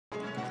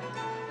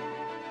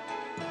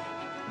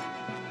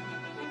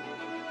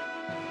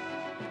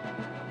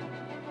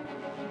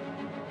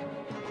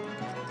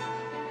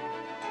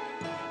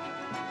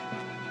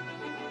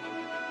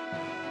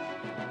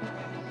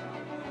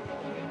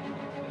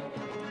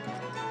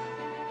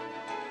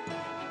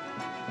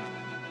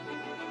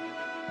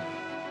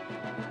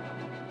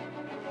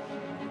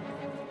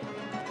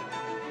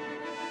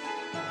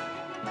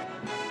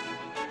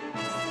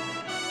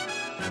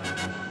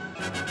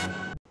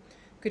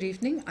Good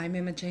evening, I'm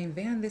Emma Jane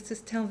Vare and this is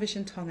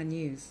Television Tonga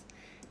News.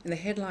 In the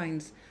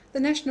headlines, the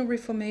National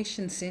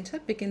Reformation Centre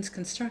begins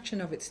construction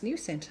of its new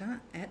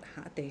centre at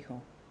Ha'ateho.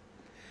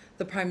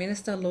 The Prime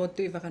Minister, Lord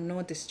Tui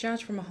Whakanoa,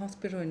 discharged from a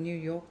hospital in New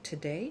York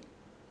today.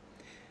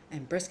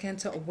 And Breast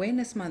Cancer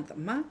Awareness Month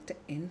marked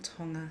in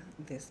Tonga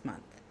this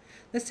month.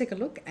 Let's take a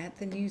look at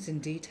the news in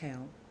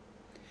detail.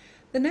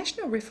 The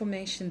National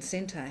Reformation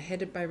Centre,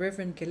 headed by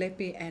Reverend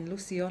Gilepi and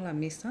Luciola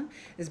Misa,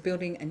 is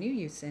building a new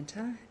youth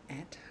centre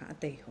at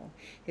Ha'ateho.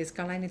 Here's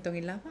Kalaini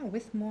Tongilava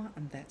with more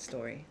on that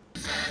story.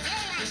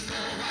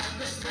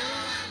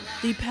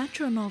 The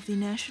patron of the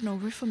National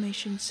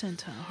Reformation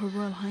Centre, Her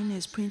Royal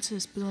Highness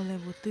Princess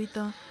Bilolevu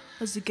Tuita,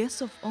 was the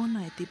guest of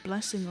honour at the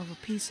blessing of a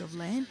piece of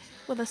land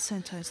where the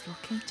centre is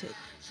located.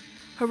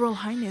 Her Royal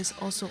Highness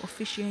also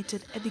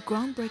officiated at the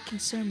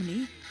groundbreaking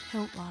ceremony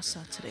held last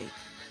Saturday.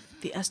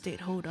 The estate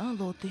holder,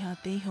 Lord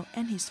Ha'ateho,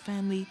 and his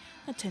family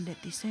attended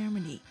the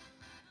ceremony.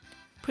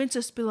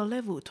 Princess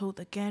Bilolevu told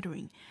the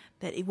gathering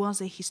that it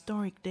was a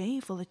historic day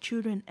for the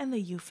children and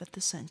the youth at the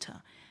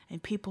centre,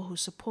 and people who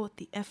support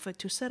the effort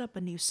to set up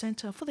a new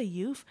centre for the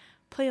youth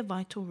play a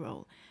vital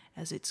role,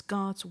 as it's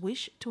God's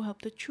wish to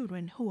help the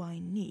children who are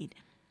in need.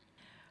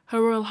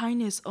 Her Royal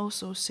Highness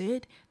also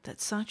said that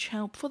such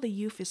help for the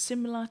youth is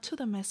similar to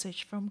the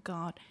message from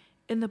God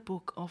in the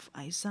book of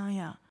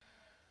Isaiah.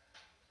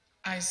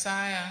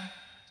 Isaiah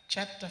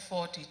chapter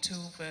 42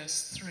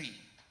 verse 3.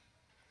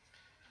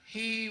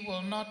 He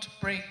will not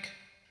break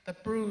the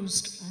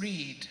bruised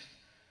reed,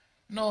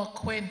 nor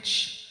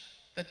quench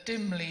the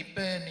dimly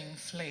burning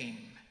flame.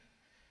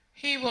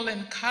 He will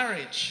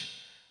encourage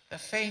the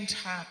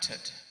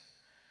faint-hearted,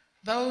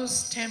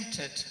 those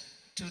tempted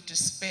to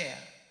despair.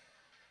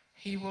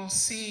 He will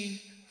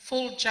see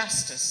full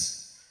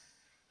justice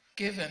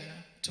given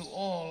to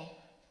all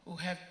who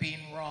have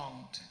been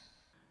wronged.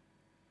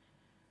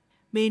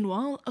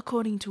 Meanwhile,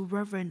 according to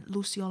Reverend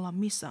Luciola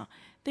Misa,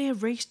 they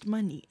have raised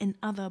money and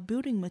other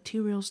building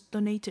materials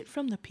donated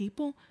from the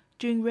people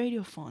during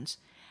radiothons,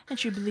 and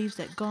she believes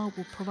that God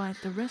will provide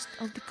the rest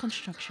of the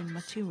construction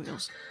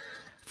materials.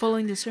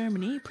 Following the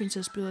ceremony,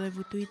 Princess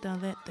Bilolevu Tuita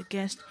led the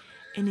guests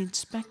in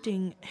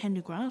inspecting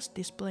handicrafts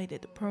displayed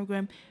at the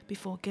program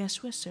before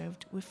guests were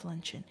served with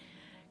luncheon.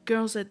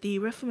 Girls at the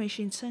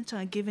Reformation Centre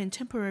are given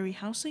temporary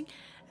housing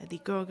at the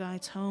Girl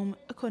Guides home,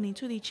 according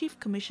to the Chief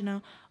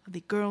Commissioner of the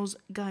Girls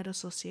Guide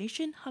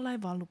Association, Halai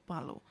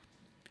Valupalo.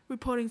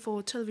 Reporting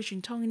for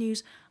Television Tonga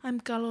News,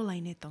 I'm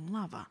Kalolaine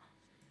Tonglava.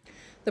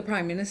 The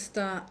Prime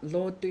Minister,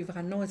 Lord Tui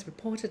Whakanoa, is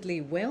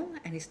reportedly well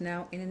and is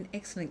now in an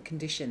excellent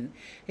condition.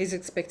 He is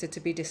expected to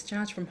be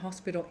discharged from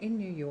hospital in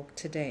New York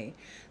today.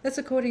 That's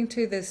according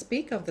to the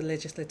Speaker of the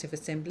Legislative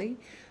Assembly,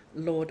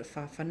 Lord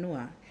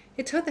Fa'awhanua.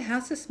 He told the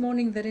House this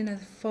morning that in a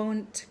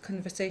phone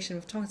conversation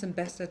with Tonga's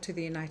ambassador to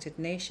the United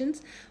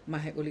Nations,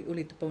 Mahe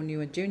Uliuli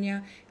Tupouniua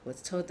Jr., he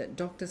was told that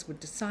doctors would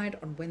decide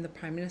on when the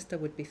Prime Minister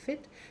would be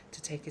fit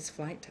to take his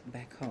flight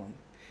back home.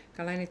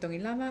 Kalaini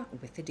Tongilava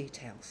with the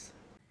details.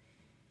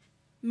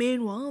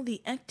 Meanwhile,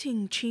 the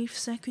acting Chief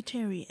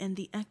Secretary and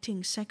the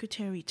acting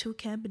Secretary to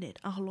Cabinet,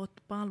 Aholot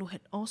Palu,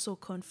 had also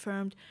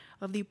confirmed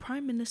of the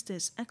Prime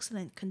Minister's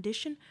excellent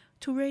condition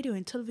to Radio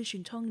and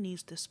Television Tonga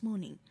News this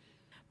morning.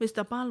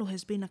 Mr. Palu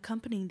has been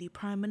accompanying the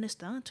Prime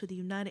Minister to the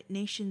United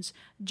Nations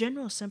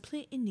General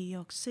Assembly in New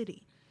York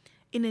City.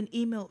 In an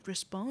emailed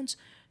response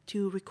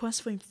to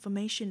requests for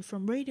information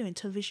from Radio and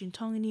Television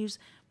Tonga News,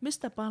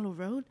 Mr. Palu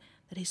wrote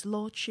that his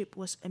lordship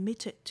was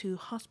admitted to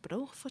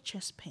hospital for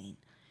chest pain.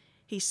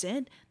 He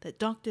said that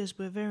doctors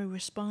were very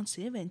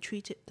responsive and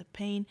treated the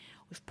pain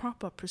with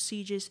proper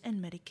procedures and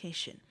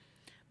medication.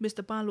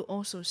 Mr. Palu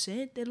also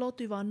said that Lord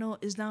Tui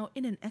Whakanoa is now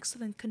in an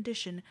excellent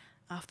condition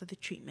after the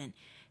treatment.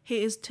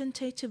 He is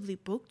tentatively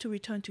booked to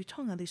return to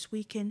Tonga this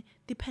weekend,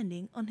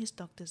 depending on his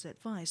doctor's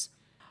advice.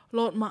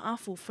 Lord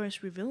Ma'afu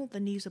first revealed the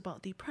news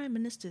about the Prime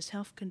Minister's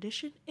health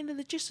condition in the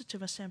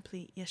Legislative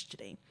Assembly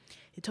yesterday.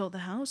 He told the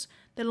House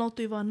that Lord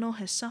Tui Whakanoa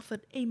has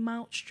suffered a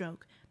mild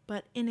stroke,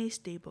 but in a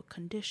stable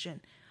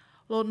condition.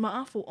 Lord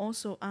Ma'afu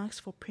also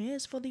asked for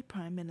prayers for the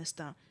Prime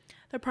Minister.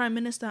 The Prime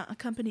Minister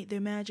accompanied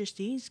Their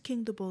Majesties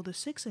King Dubo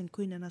VI and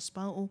Queen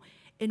Anaspao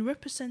in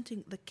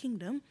representing the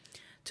Kingdom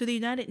to the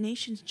United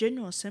Nations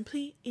General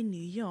Assembly in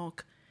New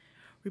York.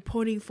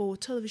 Reporting for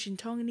Television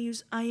Tonga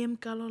News, I am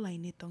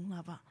Kalolaine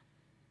Tonglava.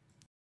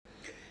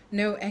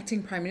 No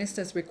acting Prime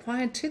Minister is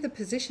required to the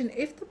position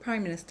if the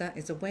Prime Minister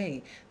is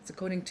away. It's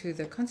according to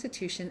the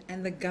Constitution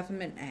and the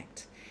Government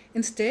Act.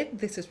 Instead,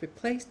 this is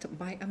replaced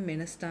by a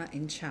Minister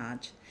in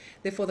charge.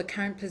 Therefore, the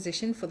current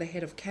position for the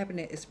Head of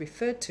Cabinet is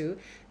referred to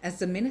as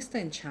the Minister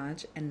in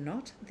charge and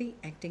not the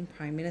acting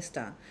Prime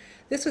Minister.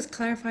 This was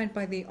clarified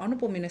by the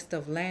Honourable Minister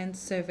of Land,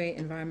 Survey,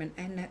 Environment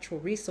and Natural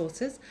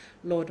Resources,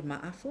 Lord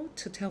Ma'afu,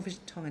 to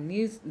Television Tonga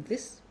News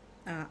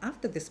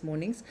after this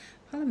morning's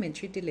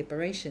parliamentary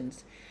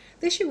deliberations.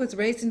 The issue was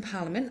raised in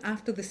Parliament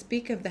after the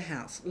Speaker of the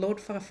House, Lord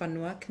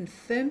Fa'awhanua,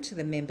 confirmed to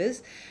the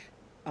members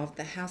of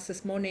the House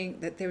this morning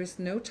that there is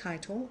no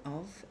title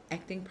of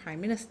acting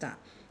Prime Minister.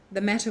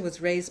 The matter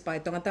was raised by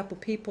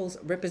Tongatapu People's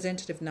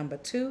Representative Number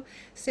 2,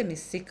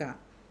 Semisika.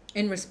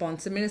 In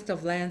response, the Minister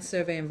of Land,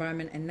 Survey,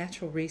 Environment and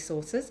Natural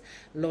Resources,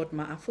 Lord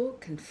Ma'afu,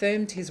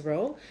 confirmed his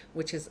role,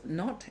 which is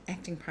not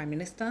acting Prime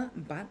Minister,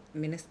 but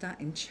Minister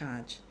in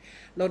charge.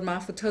 Lord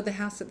Ma'afu told the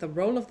House that the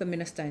role of the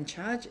Minister in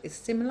charge is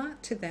similar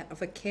to that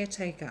of a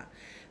caretaker.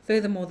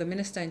 Furthermore, the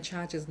Minister in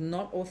charge is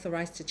not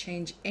authorised to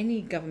change any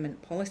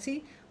government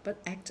policy, but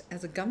act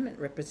as a government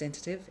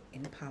representative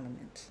in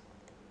Parliament.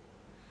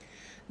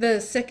 The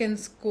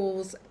second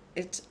school's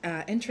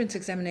entrance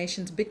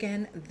examinations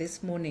began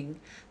this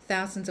morning.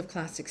 Thousands of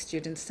Class 6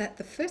 students sat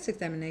the first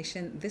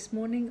examination this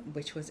morning,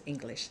 which was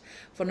English.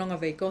 Fononga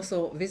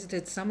Veikoso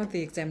visited some of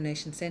the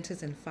examination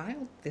centres and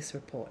filed this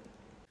report.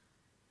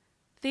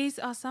 These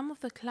are some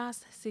of the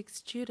Class 6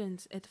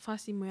 students at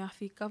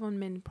Fasi-Moeafi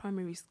Government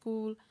Primary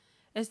School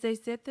as they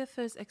sat their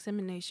first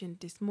examination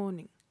this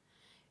morning.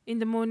 In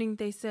the morning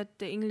they sat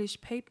the English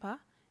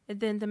paper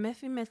and then the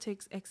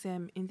mathematics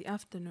exam in the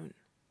afternoon.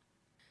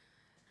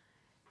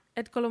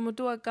 At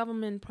Kolomodua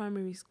Government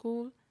Primary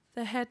School,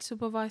 the head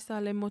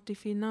supervisor Le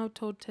Motifi now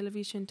told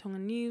Television Tonga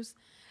News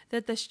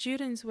that the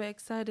students were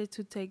excited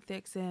to take the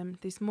exam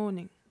this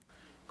morning.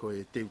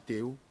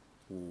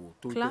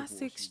 Class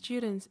 6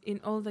 students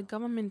in all the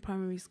government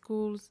primary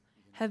schools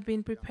have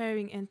been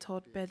preparing and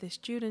taught by the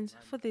students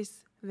for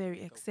this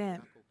very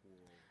exam.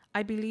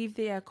 I believe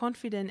they are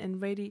confident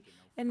and ready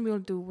and will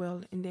do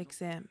well in the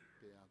exam.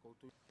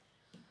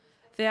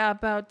 There are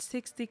about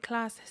 60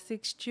 Class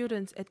 6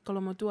 students at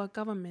Kolomodua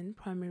Government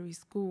Primary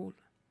School.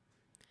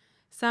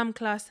 Some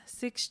Class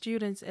 6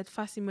 students at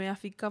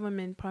Fasi-Moeafi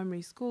Government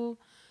Primary School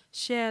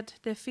shared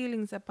their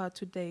feelings about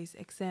today's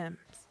exams.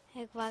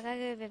 I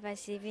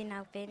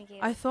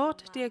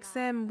thought the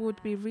exam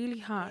would be really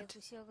hard,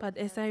 but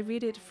as I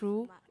read it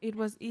through, it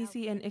was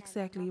easy and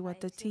exactly what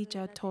the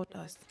teacher taught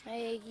us.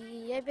 I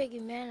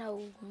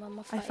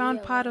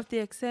found part of the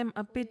exam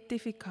a bit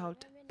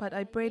difficult, but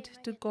I prayed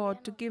to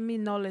God to give me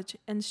knowledge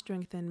and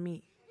strengthen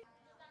me.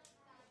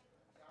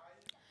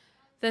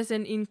 There's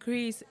an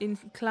increase in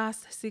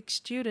Class 6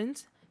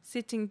 students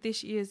sitting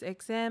this year's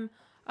exam,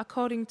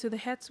 according to the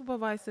head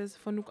supervisors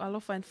for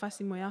Nuku'alofa and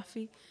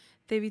Fasi-Moeafi,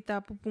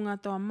 Tevita Pupunga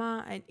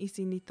Toama and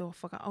Isinito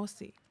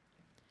Whakaosi.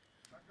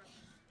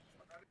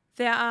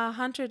 There are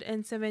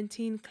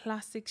 117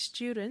 Class 6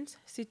 students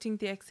sitting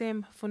the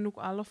exam for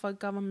Nuku'alofa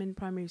Government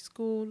Primary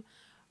School,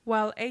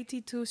 while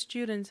 82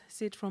 students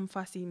sit from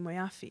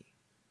Fasi-Moeafi.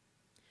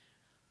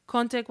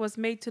 Contact was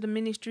made to the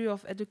Ministry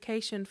of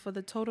Education for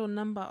the total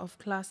number of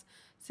Class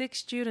 6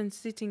 students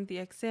sitting the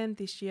exam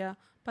this year,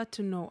 but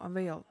to no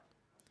avail.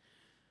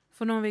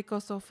 Fononga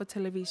Veikoso for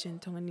Television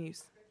Tonga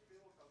News.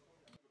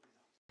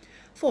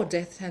 4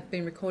 deaths have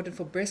been recorded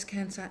for breast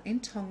cancer in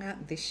Tonga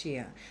this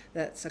year.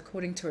 That's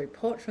according to a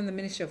report from the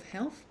Ministry of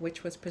Health,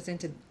 which was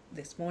presented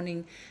this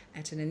morning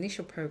at an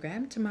initial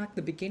program to mark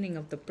the beginning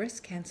of the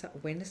Breast Cancer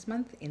Awareness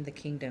Month in the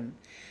Kingdom.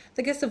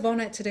 The guest of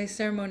honour at today's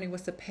ceremony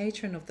was the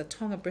patron of the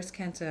Tonga Breast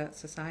Cancer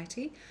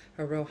Society,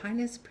 Her Royal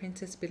Highness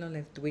Princess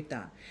Bilolev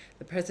Tuita.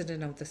 The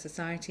president of the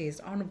society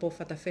is Honourable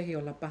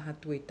Fatawhehi Olapaha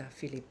Tuita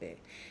Filipe.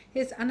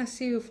 Here's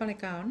Anasiu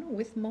Whanekaon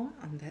with more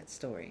on that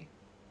story.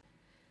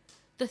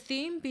 The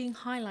theme being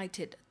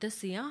highlighted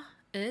this year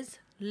is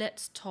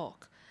Let's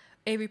Talk.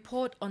 A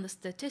report on the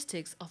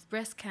statistics of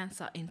breast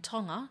cancer in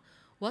Tonga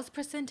was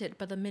presented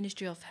by the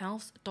Ministry of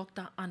Health,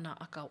 Dr. Ana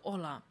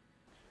Akauola.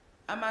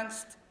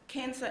 Amongst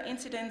cancer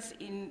incidents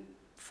in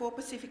 4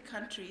 Pacific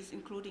countries,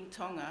 including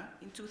Tonga,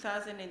 in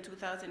 2000 and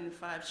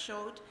 2005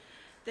 showed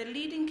the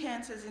leading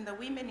cancers in the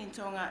women in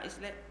Tonga is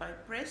led by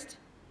breast,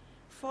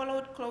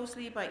 followed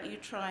closely by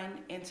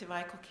uterine and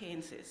cervical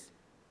cancers.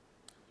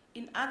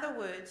 In other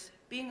words,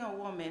 being a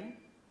woman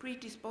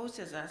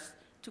predisposes us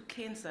to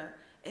cancer,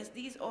 as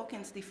these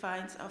organs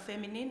defines our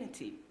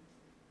femininity.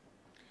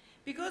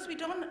 Because we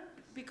do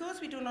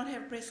not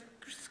have breast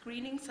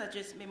screening such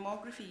as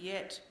mammography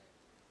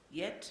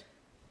yet,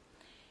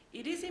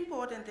 it is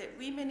important that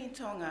we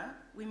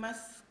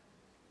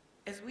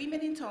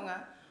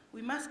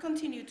must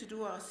continue to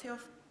do our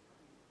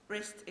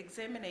self-breast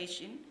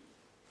examination,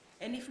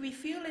 and if we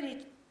feel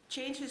any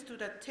changes to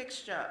the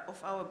texture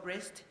of our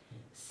breast,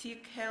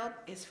 seek help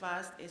as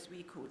fast as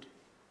we could.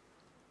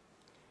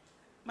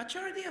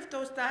 Majority of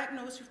those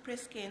diagnosed with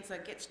breast cancer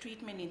gets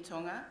treatment in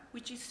Tonga,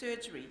 which is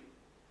surgery.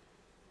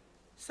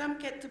 Some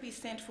get to be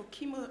sent for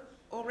chemo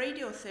or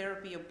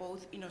radiotherapy or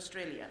both in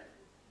Australia,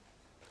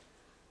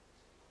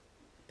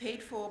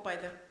 paid for by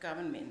the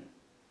government.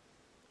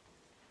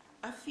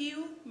 A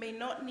few may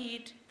not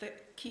need the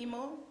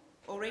chemo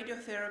or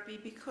radiotherapy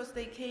because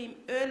they came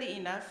early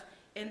enough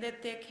and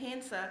that their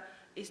cancer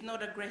is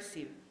not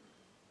aggressive.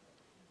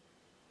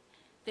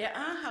 There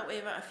are,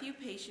 however, a few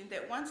patients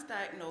that once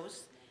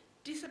diagnosed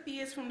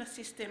disappears from the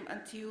system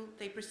until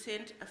they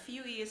present a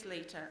few years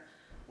later,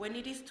 when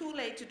it is too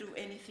late to do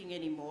anything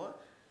anymore,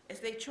 as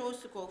they chose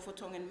to go for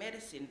Tongan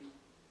medicine.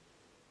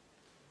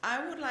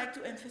 I would like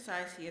to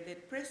emphasize here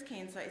that breast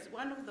cancer is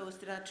one of those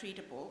that are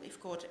treatable if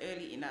caught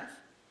early enough,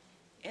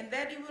 and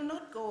that it will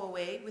not go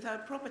away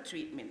without proper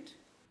treatment.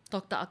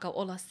 Dr.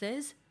 Akauola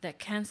says that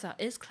cancer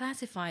is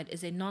classified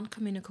as a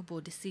non-communicable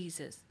disease.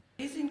 It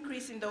is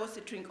increase in those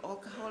that drink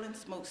alcohol and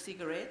smoke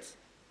cigarettes.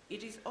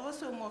 It is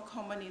also more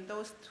common in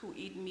those who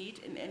eat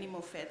meat and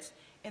animal fats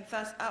and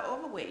thus are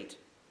overweight.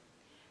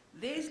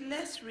 There is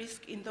less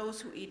risk in those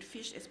who eat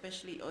fish,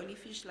 especially oily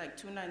fish like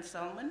tuna and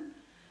salmon,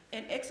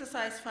 and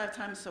exercise 5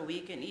 times a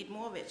week and eat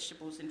more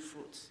vegetables and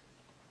fruits.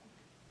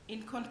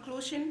 In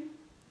conclusion,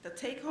 the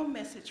take-home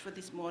message for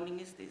this morning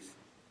is this: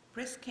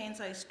 breast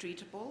cancer is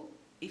treatable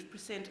if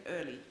present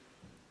early.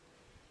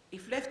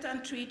 If left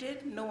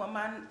untreated, no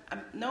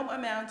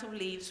amount of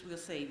leaves will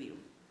save you.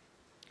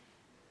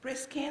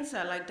 Breast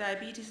cancer, like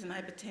diabetes and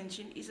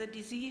hypertension, is a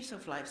disease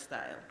of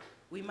lifestyle.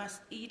 We must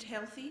eat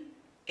healthy,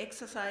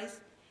 exercise,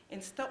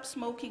 and stop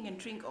smoking and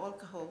drink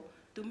alcohol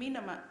to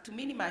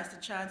minimize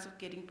the chance of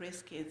getting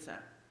breast cancer.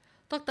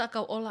 Dr.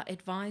 Kauola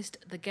advised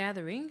the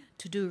gathering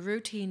to do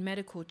routine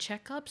medical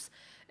checkups,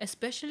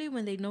 especially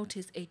when they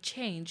notice a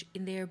change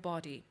in their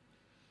body.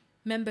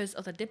 Members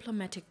of the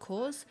diplomatic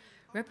corps,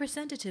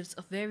 representatives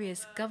of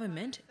various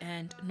government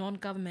and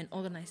non-government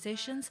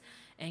organizations,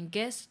 and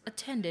guests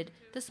attended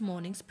this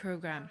morning's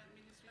program.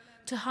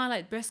 To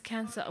highlight breast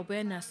cancer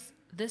awareness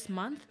this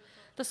month,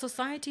 the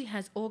Society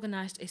has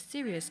organized a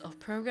series of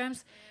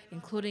programs,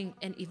 including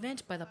an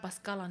event by the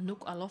Paskala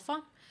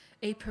Nuku'alofa,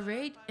 a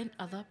parade, and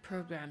other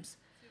programs.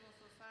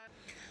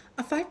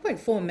 A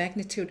 5.4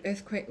 magnitude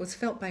earthquake was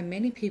felt by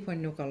many people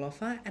in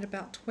Nuku'alofa at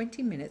about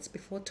 20 minutes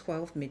before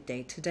 12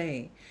 midday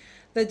today.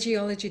 The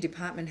Geology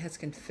Department has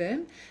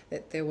confirmed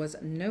that there was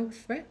no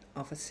threat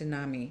of a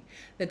tsunami.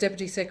 The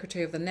Deputy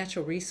Secretary of the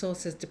Natural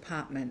Resources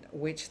Department,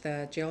 which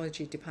the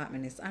Geology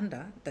Department is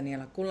under,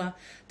 Daniela Kula,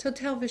 told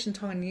Television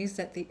Tonga News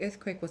that the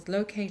earthquake was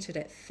located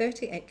at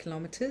 38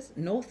 kilometres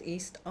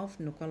northeast of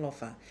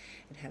Nuku'alofa.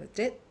 It had a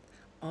depth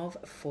of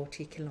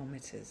 40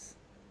 kilometres.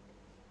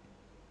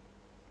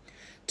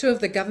 Two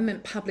of the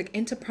government public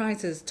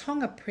enterprises,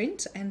 Tonga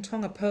Print and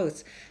Tonga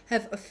Post,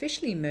 have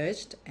officially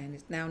merged and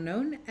is now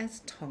known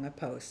as Tonga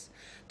Post.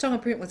 Tonga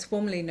Print was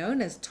formerly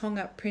known as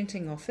Tonga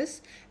Printing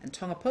Office, and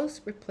Tonga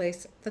Post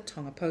replaced the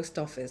Tonga Post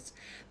Office.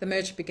 The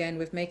merger began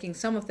with making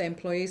some of the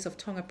employees of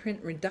Tonga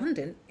Print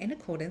redundant in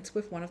accordance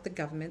with one of the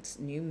government's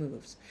new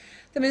moves.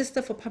 The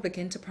Minister for Public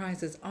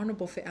Enterprises,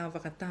 Honourable Fe'ao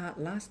Vakata,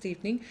 last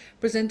evening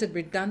presented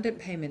redundant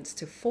payments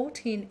to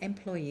 14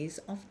 employees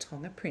of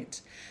Tonga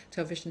Print.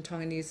 Television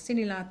Tonga News'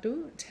 Sini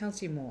Latu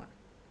tells you more.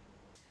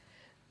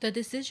 The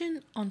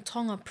decision on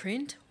Tonga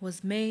Print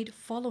was made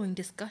following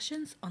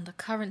discussions on the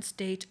current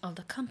state of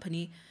the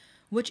company,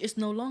 which is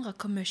no longer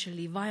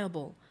commercially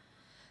viable.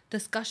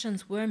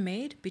 Discussions were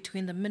made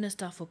between the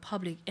Minister for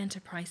Public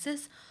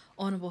Enterprises,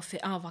 Honourable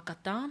Fe'ao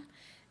Vakata,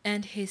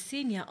 and his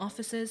senior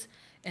officers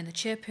and the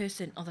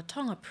chairperson of the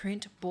Tonga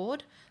Print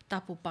Board,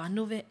 Tapu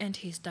Panuve, and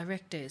his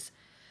directors.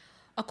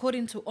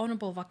 According to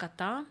Honourable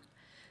Vakata,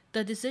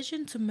 the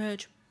decision to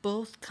merge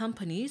both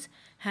companies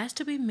has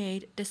to be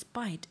made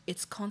despite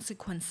its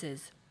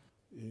consequences.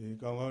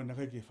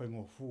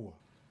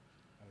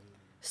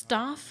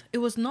 Staff, it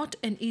was not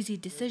an easy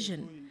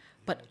decision,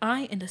 but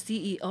I and the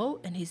CEO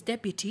and his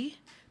deputy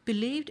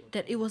believed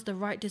that it was the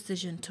right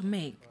decision to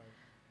make.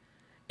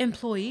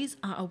 Employees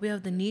are aware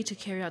of the need to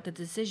carry out the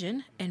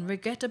decision, and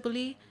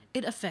regrettably,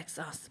 it affects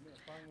us.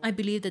 I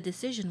believe the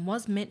decision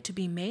was meant to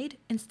be made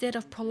instead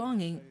of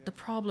prolonging the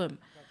problem.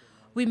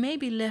 We may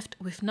be left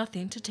with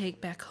nothing to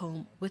take back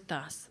home with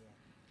us.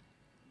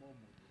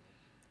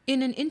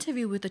 In an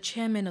interview with the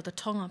chairman of the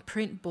Tonga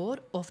Print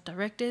Board of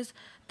Directors,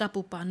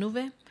 Tapu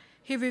Panuve,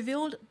 he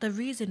revealed the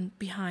reason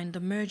behind the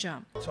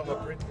merger.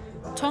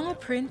 Tonga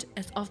Print,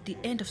 as of the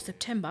end of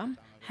September,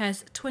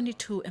 has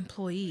 22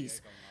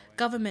 employees.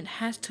 Government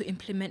has to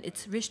implement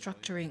its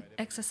restructuring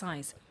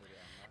exercise.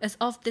 As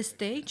of this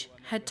stage,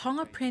 had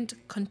Tonga Print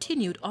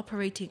continued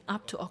operating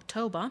up to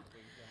October,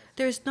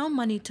 there is no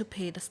money to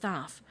pay the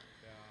staff.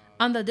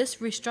 Under this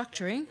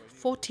restructuring,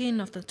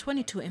 14 of the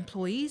 22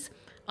 employees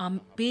are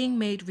being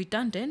made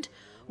redundant,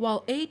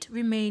 while 8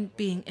 remain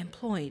being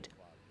employed.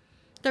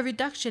 The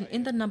reduction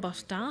in the number of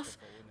staff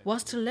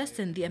was to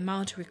lessen the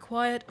amount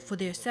required for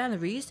their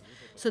salaries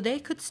so they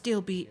could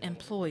still be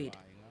employed.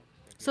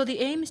 So the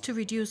aim is to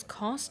reduce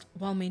cost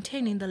while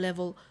maintaining the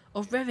level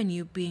of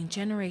revenue being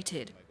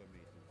generated.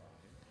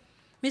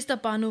 Mr.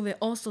 Panuve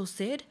also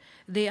said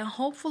they are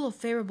hopeful of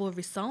favorable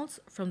results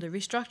from the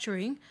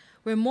restructuring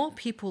where more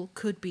people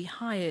could be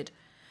hired.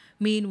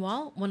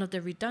 Meanwhile, one of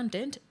the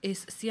redundant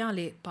is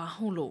Siale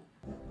Pahulu.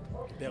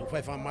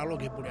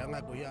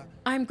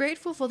 I am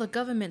grateful for the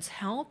government's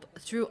help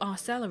through our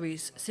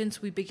salaries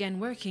since we began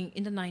working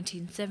in the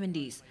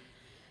 1970s.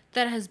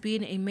 That has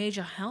been a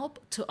major help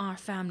to our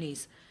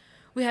families.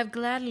 We have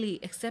gladly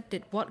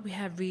accepted what we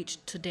have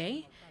reached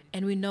today,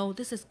 and we know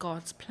this is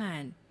God's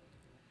plan.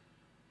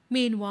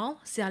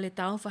 Meanwhile, Siale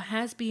Taufa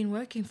has been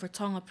working for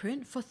Tonga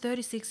Print for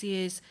 36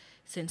 years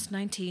since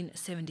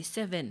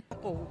 1977.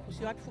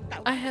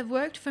 I have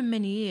worked for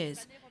many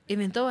years.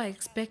 Even though I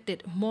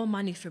expected more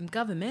money from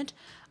government,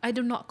 I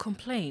do not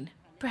complain.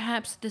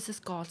 Perhaps this is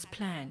God's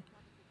plan.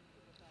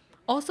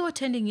 Also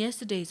attending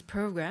yesterday's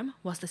program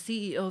was the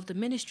CEO of the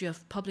Ministry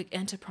of Public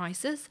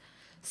Enterprises,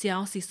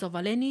 Siausi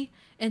Sovaleni,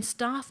 and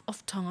staff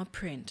of Tonga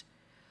Print.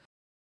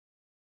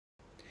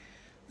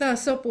 The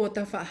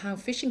Sopota Whāhau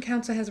Fishing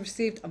Council has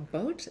received a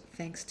boat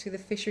thanks to the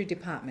Fishery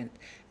Department,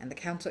 and the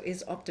council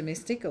is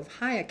optimistic of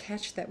higher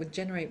catch that would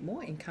generate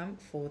more income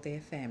for their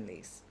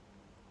families.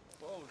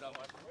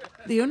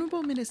 The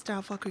Honourable Minister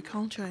of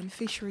Agriculture and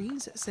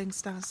Fisheries,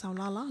 Sengsta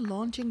Saulala,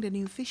 launching the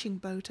new fishing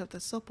boat of the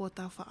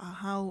Sopota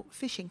Whāhau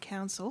Fishing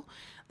Council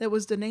that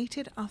was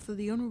donated after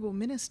the Honourable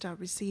Minister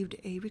received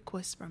a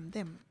request from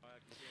them.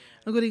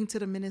 According to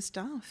the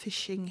Minister,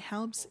 fishing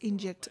helps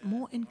inject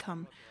more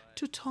income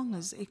to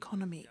Tonga's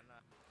economy.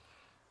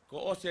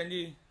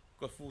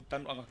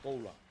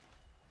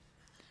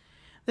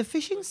 The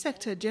fishing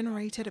sector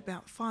generated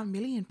about 5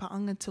 million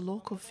pa'anga to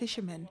local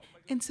fishermen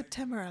in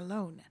September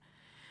alone.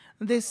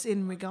 This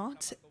in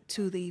regards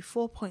to the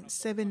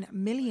 4.7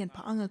 million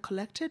pa'anga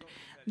collected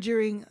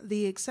during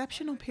the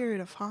exceptional period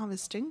of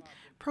harvesting,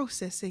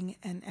 processing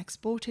and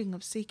exporting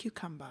of sea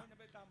cucumber.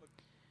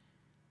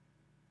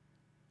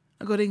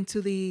 According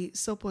to the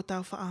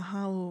Sopota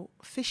Whāhau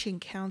Fishing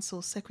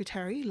Council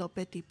Secretary,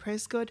 Lopeti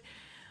Prescott,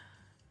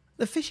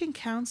 the Fishing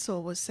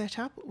Council was set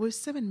up with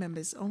 7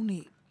 members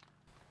only.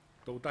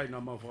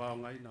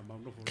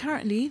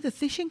 Currently, the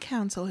Fishing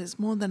Council has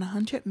more than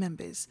 100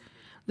 members.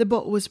 The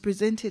boat was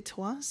presented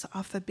to us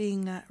after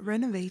being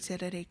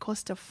renovated at a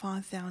cost of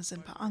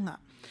 5,000 pa'anga.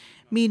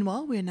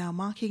 Meanwhile, we are now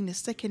marking the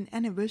 2nd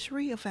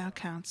anniversary of our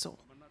council.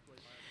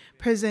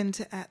 Present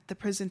at the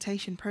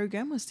presentation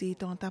program was the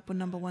Tontapu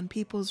No. 1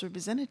 People's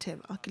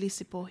Representative,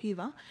 Akilisi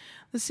Pohiva,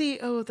 the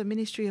CEO of the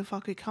Ministry of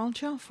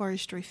Agriculture,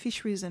 Forestry,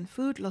 Fisheries and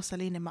Food,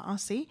 Losaline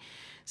Maasi,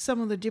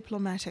 some of the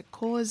diplomatic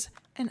corps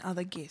and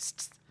other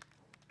guests.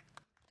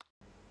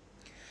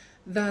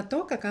 The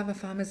Tokakawa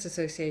Farmers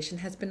Association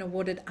has been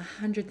awarded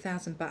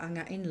 100,000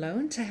 ba'anga in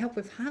loan to help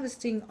with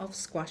harvesting of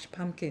squash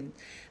pumpkin.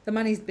 The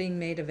money is being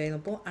made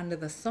available under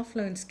the soft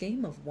loan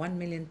scheme of 1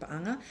 million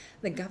ba'anga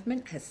the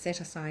government has set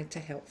aside to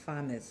help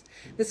farmers.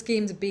 The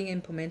scheme is being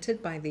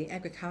implemented by the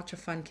Agriculture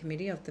Fund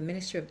Committee of the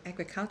Ministry of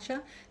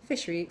Agriculture,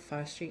 Fishery,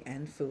 Forestry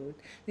and Food.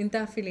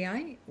 Linda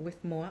Filiai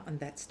with more on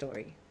that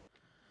story.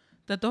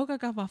 The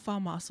Tokakawa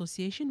Farmer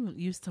Association will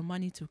use the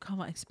money to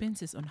cover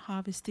expenses on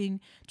harvesting,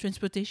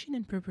 transportation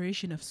and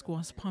preparation of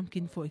squash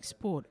pumpkin for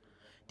export.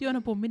 The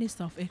Honourable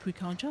Minister of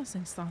Agriculture,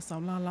 Sengsta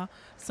Saulala,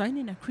 signed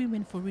an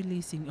agreement for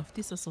releasing of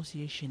this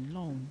association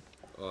loan.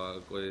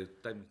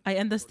 I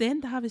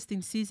understand the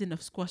harvesting season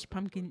of squash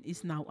pumpkin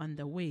is now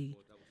underway.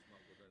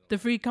 The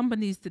 3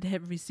 companies that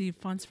have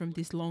received funds from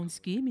this loan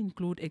scheme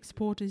include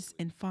exporters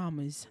and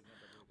farmers.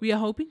 We are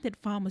hoping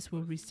that farmers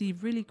will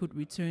receive really good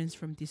returns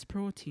from this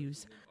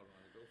produce.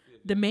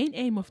 The main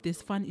aim of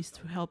this fund is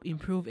to help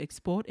improve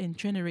export and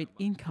generate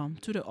income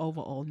to the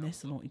overall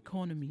national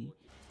economy.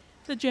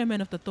 The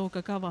chairman of the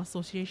Tokakawa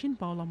Association,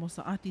 Paula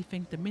Mosaati,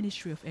 thanked the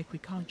Ministry of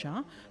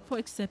Agriculture for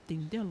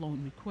accepting their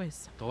loan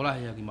request.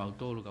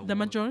 The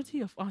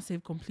majority of us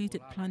have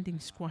completed planting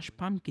squash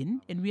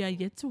pumpkin and we are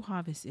yet to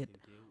harvest it.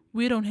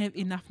 We don't have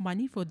enough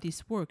money for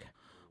this work.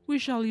 We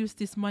shall use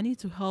this money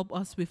to help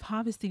us with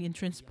harvesting and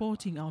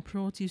transporting our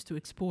produce to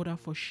exporter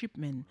for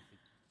shipment.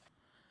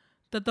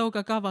 The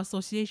Tokakawa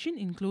Association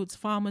includes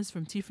farmers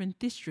from different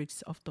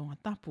districts of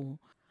Tongatapu.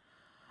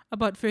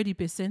 About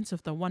 30%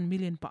 of the 1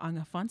 million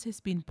pa'anga funds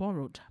has been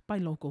borrowed by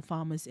local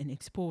farmers and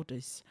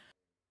exporters.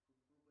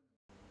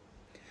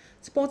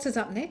 Sports is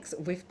up next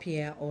with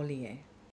Pierre Ollier.